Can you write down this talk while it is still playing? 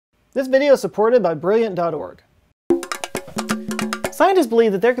This video is supported by Brilliant.org. Scientists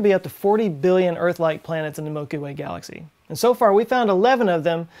believe that there could be up to 40 billion Earth-like planets in the Milky Way galaxy. And so far, we found 11 of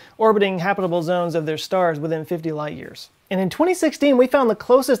them orbiting habitable zones of their stars within 50 light years. And in 2016, we found the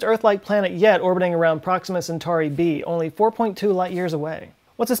closest Earth-like planet yet orbiting around Proxima Centauri b, only 4.2 light years away.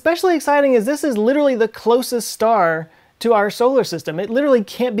 What's especially exciting is this is literally the closest star to our solar system. It literally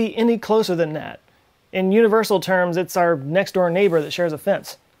can't be any closer than that. In universal terms, it's our next-door neighbor that shares a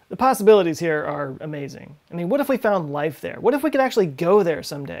fence. The possibilities here are amazing. I mean, what if we found life there? What if we could actually go there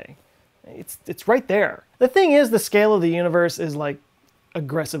someday? It's right there. The thing is, the scale of the universe is like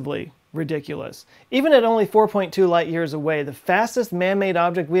aggressively ridiculous. Even at only 4.2 light years away, the fastest man-made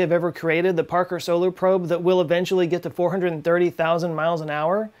object we have ever created, the Parker Solar Probe that will eventually get to 430,000 miles an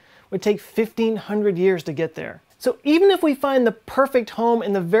hour, would take 1,500 years to get there. So even if we find the perfect home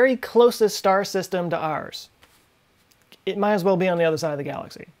in the very closest star system to ours, it might as well be on the other side of the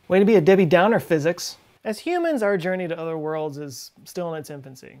galaxy. Way to be a Debbie Downer, physics. As humans, our journey to other worlds is still in its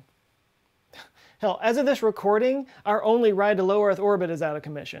infancy. Hell, as of this recording, our only ride to low Earth orbit is out of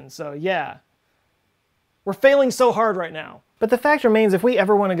commission, so yeah. We're failing so hard right now. But the fact remains, if we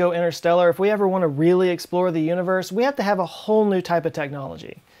ever want to go interstellar, if we ever want to really explore the universe, we have to have a whole new type of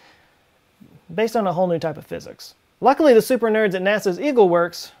technology, based on a whole new type of physics. Luckily, the super nerds at NASA's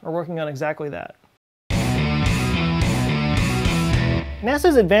Eagleworks are working on exactly that.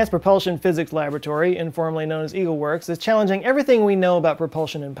 NASA's Advanced Propulsion Physics Laboratory, informally known as Eagleworks, is challenging everything we know about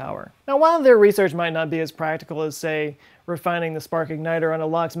propulsion and power. Now, while their research might not be as practical as, say, refining the spark igniter on a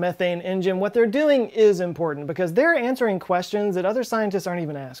LOX methane engine, what they're doing is important because they're answering questions that other scientists aren't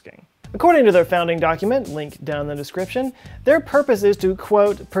even asking. According to their founding document, linked down in the description, their purpose is to,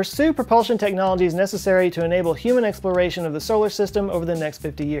 quote, pursue propulsion technologies necessary to enable human exploration of the solar system over the next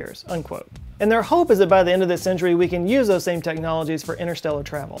 50 years, unquote. And their hope is that by the end of this century, we can use those same technologies for interstellar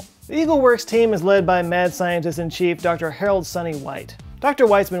travel. The Eagleworks team is led by mad scientist-in-chief Dr. Harold Sonny White. Dr.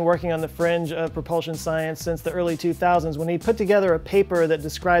 White's been working on the fringe of propulsion science since the early 2000s when he put together a paper that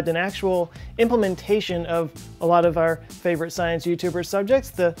described an actual implementation of a lot of our favorite science YouTuber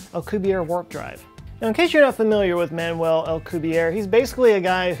subjects, the Alcubierre warp drive. Now, in case you're not familiar with Miguel Alcubierre, he's basically a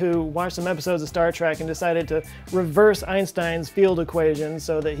guy who watched some episodes of Star Trek and decided to reverse Einstein's field equation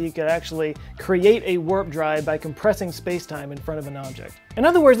so that he could actually create a warp drive by compressing space-time in front of an object. In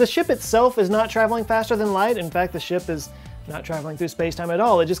other words, the ship itself is not traveling faster than light. In fact, the ship is not traveling through space-time at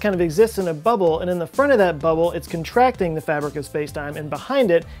all. It just kind of exists in a bubble, and in the front of that bubble, it's contracting the fabric of space-time, and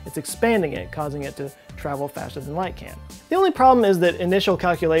behind it, it's expanding it, causing it to travel faster than light can. The only problem is that initial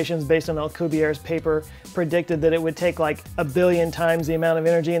calculations based on Alcubierre's paper predicted that it would take like 1 billion times the amount of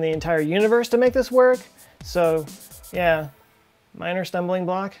energy in the entire universe to make this work. So, yeah, minor stumbling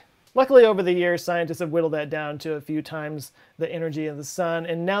block. Luckily, over the years, scientists have whittled that down to a few times the energy of the sun,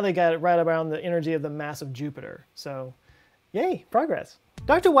 and now they got it right around the energy of the mass of Jupiter. So, yay, progress.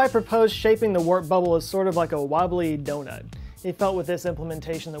 Dr. White proposed shaping the warp bubble as sort of like a wobbly donut. He felt with this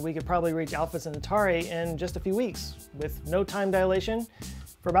implementation that we could probably reach Alpha Centauri in just a few weeks, with no time dilation,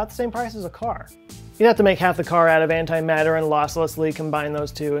 for about the same price as a car. You'd have to make half the car out of antimatter and losslessly combine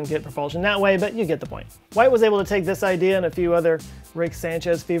those two and get propulsion that way, but you get the point. White was able to take this idea and a few other Rick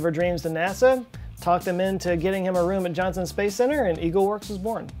Sanchez fever dreams to NASA, talked them into getting him a room at Johnson Space Center, and Eagleworks was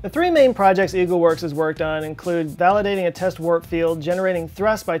born. The three main projects Eagleworks has worked on include validating a test warp field, generating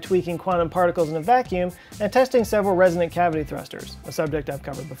thrust by tweaking quantum particles in a vacuum, and testing several resonant cavity thrusters, a subject I've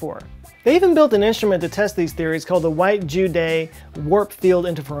covered before. They even built an instrument to test these theories called the White-Juday warp field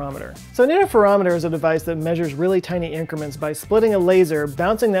interferometer. So an interferometer is a device that measures really tiny increments by splitting a laser,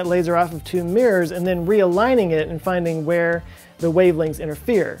 bouncing that laser off of two mirrors, and then realigning it and finding where the wavelengths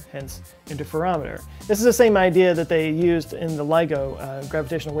interfere, hence interferometer. This is the same idea that they used in the LIGO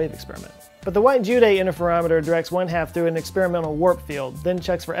gravitational wave experiment. But the White-Juday interferometer directs one half through an experimental warp field, then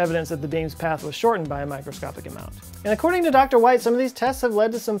checks for evidence that the beam's path was shortened by a microscopic amount. And according to Dr. White, some of these tests have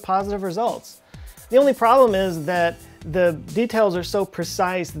led to some positive results. The only problem is that the details are so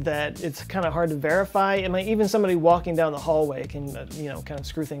precise that it's kind of hard to verify. Even somebody walking down the hallway can, kind of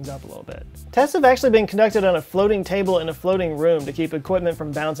screw things up a little bit. Tests have actually been conducted on a floating table in a floating room to keep equipment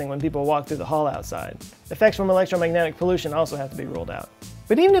from bouncing when people walk through the hall outside. Effects from electromagnetic pollution also have to be ruled out.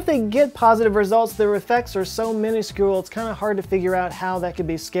 But even if they get positive results, their effects are so minuscule, it's kind of hard to figure out how that could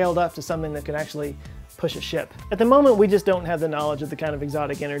be scaled up to something that could actually push a ship. At the moment, we just don't have the knowledge of the kind of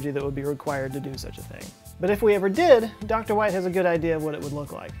exotic energy that would be required to do such a thing. But if we ever did, Dr. White has a good idea of what it would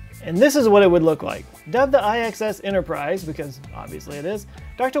look like. And this is what it would look like. Dubbed the IXS Enterprise, because obviously it is,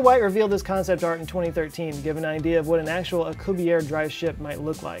 Dr. White revealed this concept art in 2013 to give an idea of what an actual Alcubierre drive ship might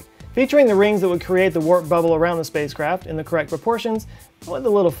look like. featuring the rings that would create the warp bubble around the spacecraft in the correct proportions, with a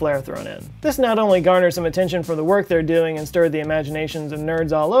little flair thrown in. This not only garners some attention for the work they're doing and stirred the imaginations of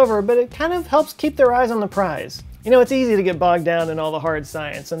nerds all over, but it kind of helps keep their eyes on the prize. You know, it's easy to get bogged down in all the hard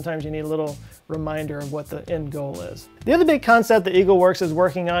science. Sometimes you need a little reminder of what the end goal is. The other big concept that Eagleworks is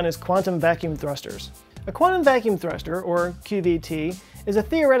working on is quantum vacuum thrusters. A quantum vacuum thruster, or QVT, is a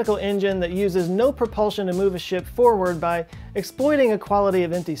theoretical engine that uses no propulsion to move a ship forward by exploiting a quality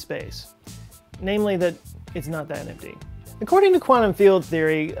of empty space. Namely that it's not that empty. According to quantum field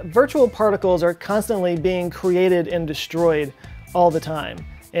theory, virtual particles are constantly being created and destroyed all the time.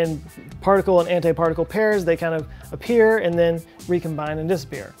 In particle and antiparticle pairs, they kind of appear and then recombine and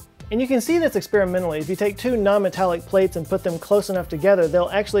disappear. And you can see this experimentally. If you take two non-metallic plates and put them close enough together, they'll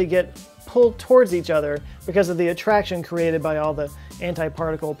actually get pulled towards each other because of the attraction created by all the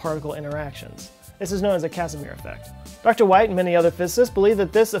antiparticle-particle interactions. This is known as a Casimir effect. Dr. White and many other physicists believe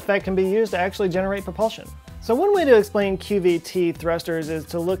that this effect can be used to actually generate propulsion. So one way to explain QVT thrusters is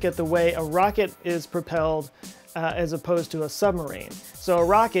to look at the way a rocket is propelled as opposed to a submarine. So a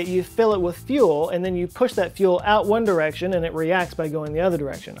rocket, you fill it with fuel and then you push that fuel out one direction and it reacts by going the other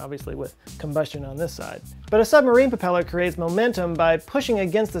direction, obviously with combustion on this side. But a submarine propeller creates momentum by pushing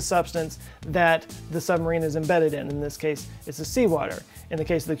against the substance that the submarine is embedded in. In this case, it's the seawater. In the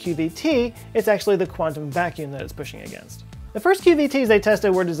case of the QVT, it's actually the quantum vacuum that it's pushing against. The first QVTs they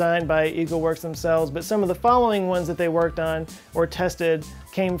tested were designed by Eagleworks themselves, but some of the following ones that they worked on or tested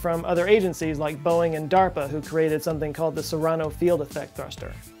came from other agencies like Boeing and DARPA, who created something called the Serrano field effect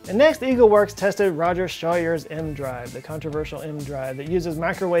thruster. And next, Eagleworks tested Roger Shawyer's M drive, the controversial M drive that uses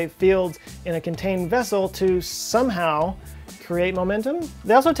microwave fields in a contained vessel to somehow create momentum.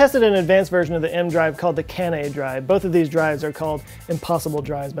 They also tested an advanced version of the M drive called the Can-A drive. Both of these drives are called impossible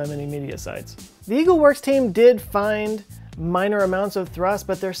drives by many media sites. The Eagleworks team did find minor amounts of thrust,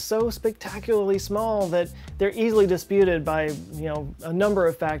 but they're so spectacularly small that they're easily disputed by, a number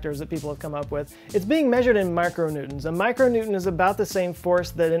of factors that people have come up with. It's being measured in micronewtons. A micronewton is about the same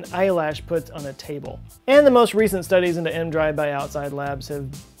force that an eyelash puts on a table. And the most recent studies into M drive by outside labs have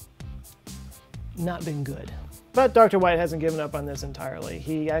not been good. But Dr. White hasn't given up on this entirely.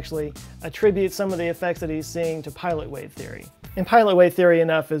 He actually attributes some of the effects that he's seeing to pilot wave theory. And pilot wave theory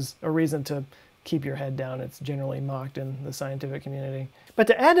enough is a reason to keep your head down. It's generally mocked in the scientific community. But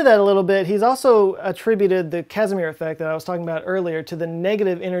to add to that a little bit, he's also attributed the Casimir effect that I was talking about earlier to the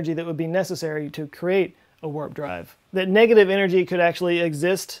negative energy that would be necessary to create a warp drive. That negative energy could actually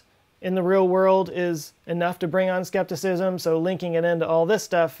exist in the real world is enough to bring on skepticism, so linking it into all this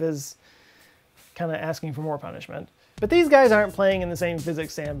stuff is kind of asking for more punishment. But these guys aren't playing in the same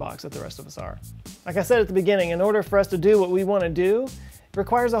physics sandbox that the rest of us are. Like I said at the beginning, in order for us to do what we want to do, it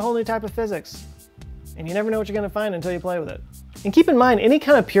requires a whole new type of physics. And you never know what you're going to find until you play with it. And keep in mind, any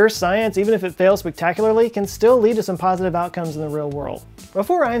kind of pure science, even if it fails spectacularly, can still lead to some positive outcomes in the real world.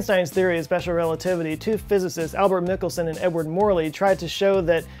 Before Einstein's theory of special relativity, two physicists, Albert Michelson and Edward Morley, tried to show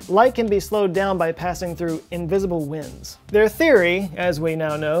that light can be slowed down by passing through invisible winds. Their theory, as we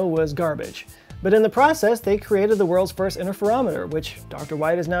now know, was garbage. But in the process, they created the world's first interferometer, which Dr.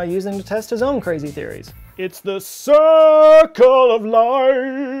 White is now using to test his own crazy theories. It's the circle of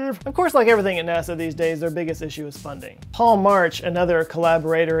life! Of course, like everything at NASA these days, their biggest issue is funding. Paul March, another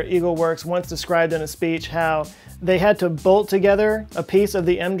collaborator at Eagleworks, once described in a speech how they had to bolt together a piece of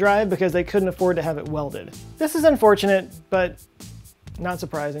the M drive because they couldn't afford to have it welded. This is unfortunate, but not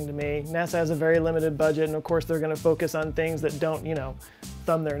surprising to me. NASA has a very limited budget, and of course they're going to focus on things that don't,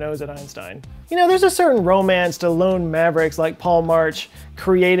 thumb their nose at Einstein. There's a certain romance to lone mavericks like Paul March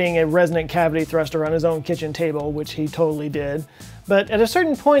creating a resonant cavity thruster on his own kitchen table, which he totally did. But at a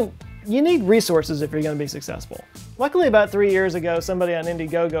certain point, you need resources if you're going to be successful. Luckily, about 3 years ago, somebody on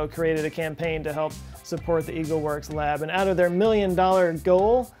Indiegogo created a campaign to help support the Eagleworks Lab, and out of their $1 million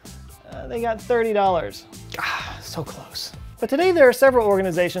goal, they got $30. So close. But today there are several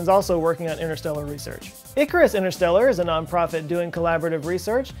organizations also working on interstellar research. Icarus Interstellar is a nonprofit doing collaborative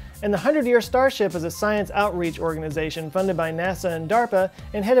research, and the 100-Year Starship is a science outreach organization funded by NASA and DARPA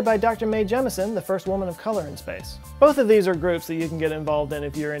and headed by Dr. Mae Jemison, the first woman of color in space. Both of these are groups that you can get involved in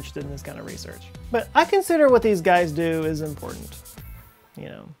if you're interested in this kind of research. But I consider what these guys do is important.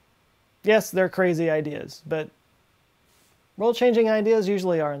 Yes, they're crazy ideas, but world-changing ideas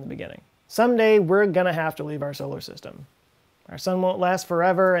usually are in the beginning. Someday we're gonna have to leave our solar system. Our sun won't last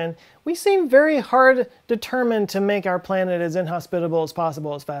forever, and we seem very hard determined to make our planet as inhospitable as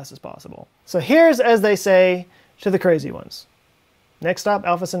possible as fast as possible. So here's, as they say, to the crazy ones. Next stop,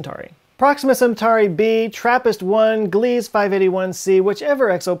 Alpha Centauri. Proxima Centauri b, TRAPPIST-1, Gliese 581c, whichever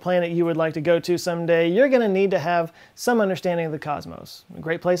exoplanet you would like to go to someday, you're going to need to have some understanding of the cosmos. A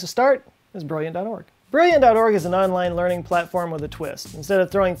great place to start is Brilliant.org. Brilliant.org is an online learning platform with a twist. Instead of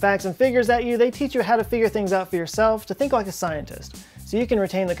throwing facts and figures at you, they teach you how to figure things out for yourself, to think like a scientist, so you can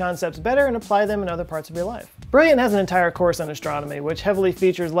retain the concepts better and apply them in other parts of your life. Brilliant has an entire course on astronomy, which heavily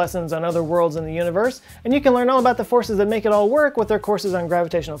features lessons on other worlds in the universe, and you can learn all about the forces that make it all work with their courses on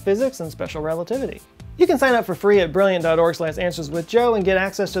gravitational physics and special relativity. You can sign up for free at Brilliant.org/AnswersWithJoe and get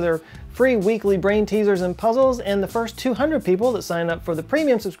access to their free weekly brain teasers and puzzles, and the first 200 people that sign up for the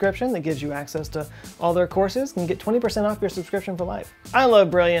premium subscription that gives you access to all their courses can get 20% off your subscription for life. I love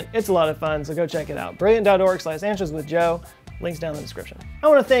Brilliant. It's a lot of fun, so go check it out. Brilliant.org/AnswersWithJoe. Links down in the description. I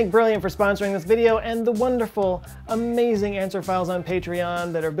want to thank Brilliant for sponsoring this video and the wonderful, amazing answer files on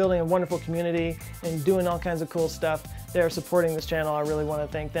Patreon that are building a wonderful community and doing all kinds of cool stuff. They are supporting this channel. I really want to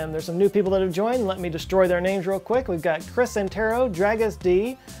thank them. There's some new people that have joined. Let me destroy their names real quick. We've got Chris Santero, Dragus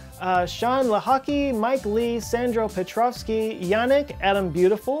D, Sean Lahaki, Mike Lee, Sandro Petrovsky, Yannick, Adam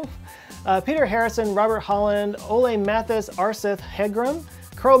Beautiful, Peter Harrison, Robert Holland, Ole Mathis, Arseth Hegram,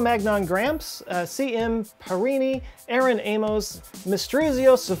 Cro-Magnon Gramps, C.M. Parini, Aaron Amos,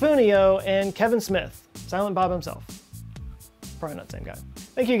 Mistruzio Safunio, and Kevin Smith, Silent Bob himself. Probably not the same guy.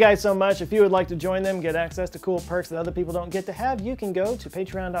 Thank you guys so much. If you would like to join them, get access to cool perks that other people don't get to have, you can go to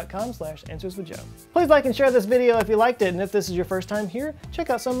patreon.com/AnswersWithJoe. Please like and share this video if you liked it, and if this is your first time here,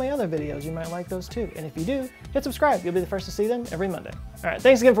 check out some of my other videos. You might like those too. And if you do, hit subscribe. You'll be the first to see them every Monday. All right,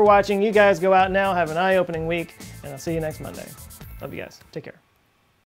 thanks again for watching. You guys go out now, have an eye-opening week, and I'll see you next Monday. Love you guys. Take care.